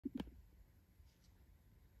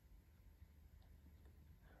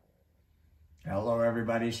Hello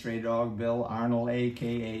everybody, Straydog Bill Arnold,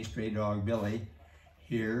 aka Straydog Billy,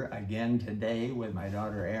 here again today with my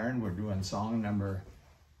daughter ERIN. We're doing song number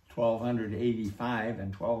 1285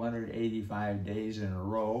 and 1285 days in a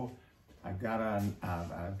row. I've got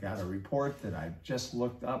a report that I just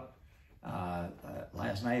looked up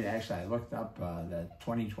last night. Actually, I looked up the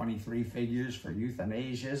 2023 figures for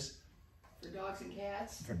euthanasias. For dogs and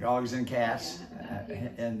cats? For dogs and cats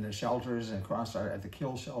in the shelters across at the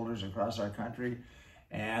kill shelters across our country.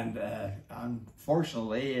 And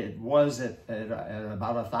unfortunately, it was at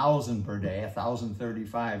about 1,000 per day,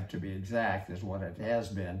 1,035 to be exact, is what it has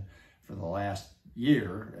been for the last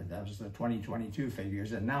year. That was the 2022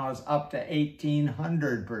 figures. And now it's up to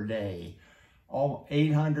 1,800 per day.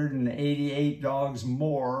 888 dogs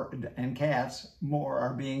more and cats more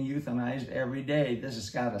are being euthanized every day. This has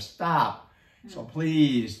got to stop. So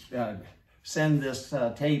please send this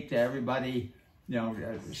tape to everybody. You know,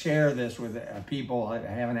 share this with people. I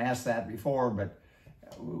haven't asked that before, but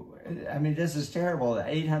I mean, this is terrible.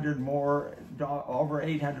 800 more, over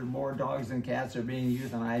 800 more dogs and cats are being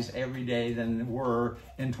euthanized every day than were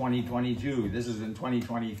in 2022. This is in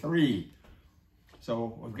 2023.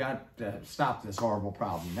 So we've got to stop this horrible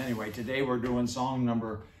problem. Anyway, today we're doing song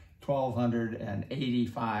number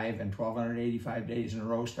 1285 and 1285 days in a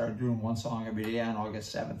row. Started doing one song every day on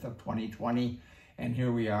August 7th of 2020. And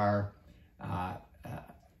here we are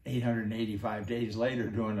 885 days later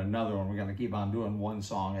doing another one. We're going to keep on doing one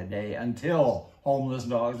song a day until homeless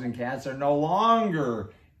dogs and cats are no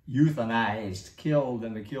longer euthanized, killed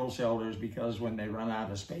in the kill shelters, because when they run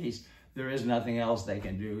out of space, there is nothing else they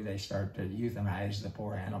can do. They start to euthanize the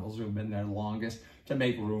poor animals who've been there longest to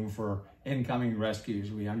make room for incoming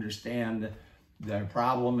rescues. We understand the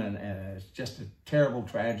problem, and it's just a terrible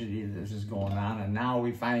tragedy that this is going on. And now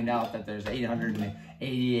we find out that there's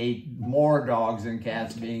 888 more dogs and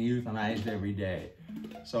cats being euthanized every day.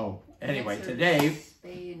 So anyway, today...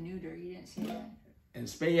 Spay and neuter, you didn't say that. And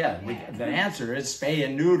spay, yeah, the answer is spay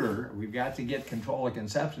and neuter. We've got to get control of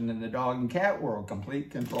conception in the dog and cat world, complete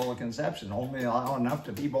control of conception. Only allow enough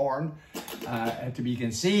to be born, to be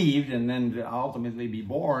conceived, and then to ultimately be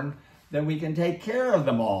born, then we can take care of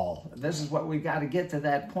them all. This is what we've got to get to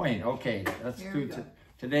that point. Okay, let's do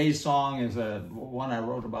today's song is one I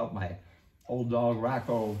wrote about my old dog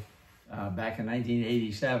Rocco back in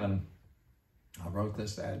 1987. I wrote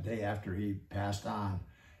this that day after he passed on.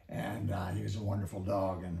 And he was a wonderful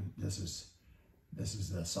dog, and this is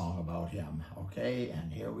the song about him. Okay,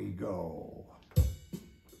 and here we go.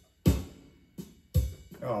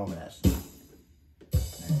 Oh, that's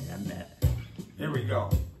here we go.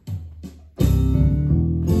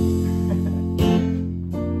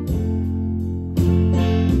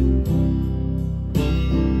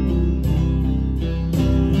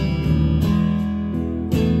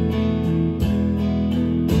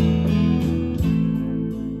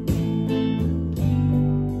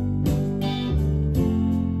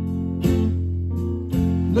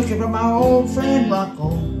 Looking for my old friend Rocco.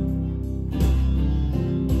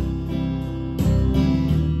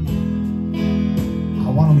 I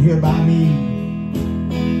want him here by me.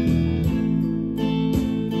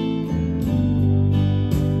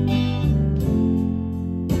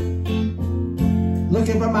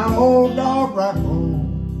 Looking for my old dog Rocco.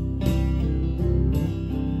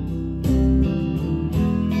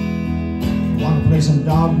 Want to play some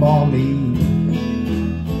dog ball league.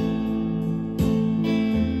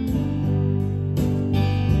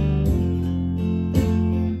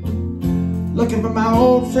 Looking for my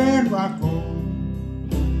old friend Rocco.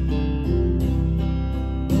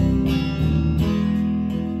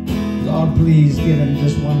 Lord, please give him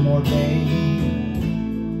just one more day.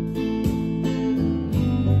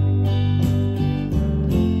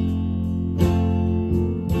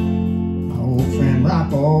 My old friend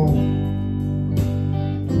Rocco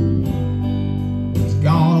is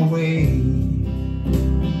gone away.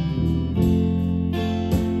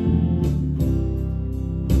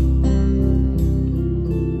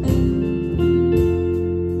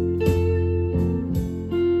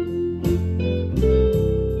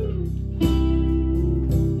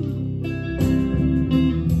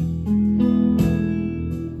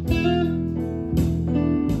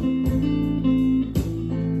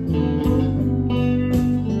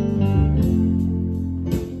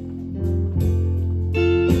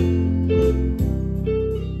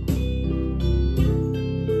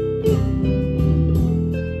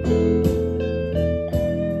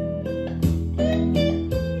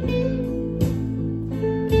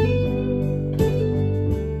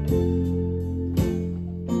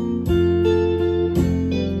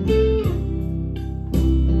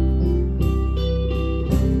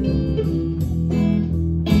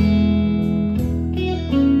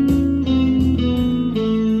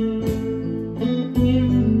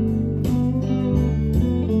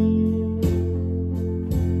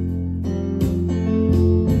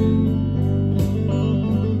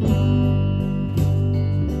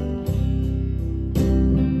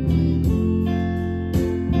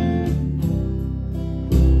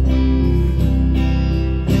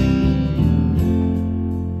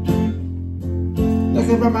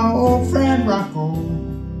 Looking for my old friend Rocco.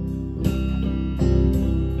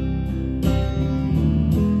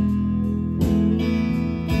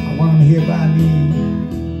 I want him here by me.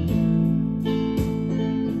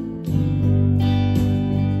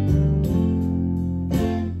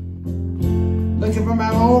 Looking for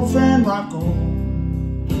my old friend Rocco.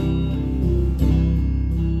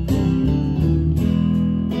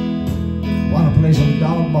 Wanna play some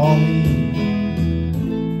dog ball league.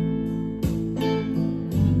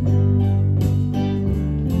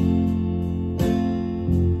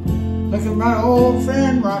 Look at my old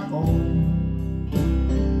friend Rocco.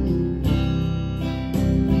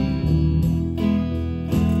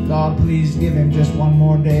 Lord, please give him just one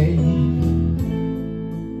more day.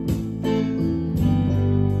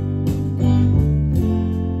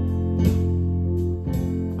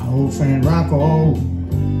 My old friend Rocco,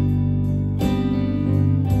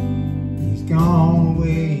 he's gone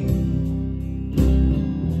away.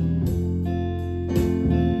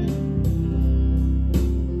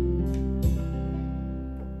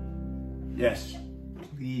 Yes,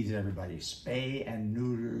 please everybody, spay and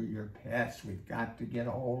neuter your pets. We've got to get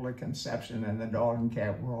a hold of conception in the dog and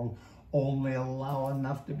cat world. Only allow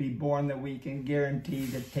enough to be born that we can guarantee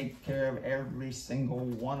to take care of every single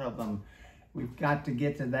one of them. We've got to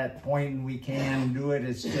get to that point and we can do it.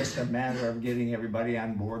 It's just a matter of getting everybody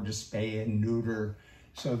on board to spay and neuter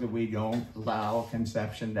so that we don't allow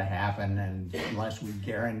conception to happen, and unless we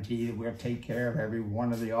guarantee that we'll take care of every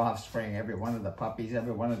one of the offspring, every one of the puppies,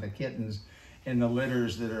 every one of the kittens in the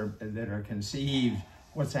litters that are conceived.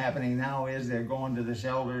 What's happening now is they're going to the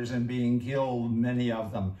shelters and being killed, many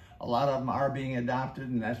of them. A lot of them are being adopted,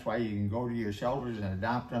 and that's why you can go to your shelters and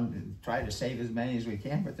adopt them and try to save as many as we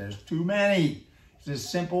can, but there's too many. It's as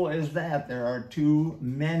simple as that. There are too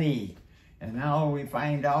many. And now we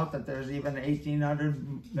find out that there's even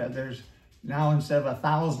 1,800, there's now instead of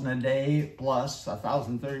 1,000 a day plus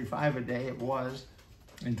 1,035 a day it was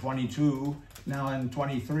in 22, now in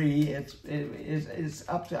 23, it's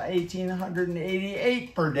up to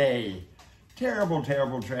 1,888 per day. Terrible,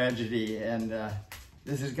 terrible tragedy, and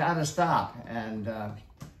this has got to stop. And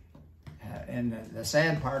the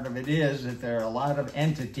sad part of it is that there are a lot of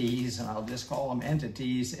entities, and I'll just call them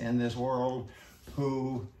entities in this world,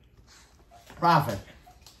 who profit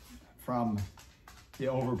from the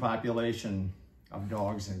overpopulation of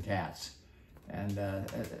dogs and cats. And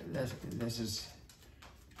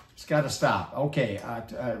it's got to stop. Okay,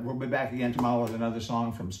 we'll be back again tomorrow with another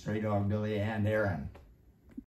song from Straydog Billy and ERIN.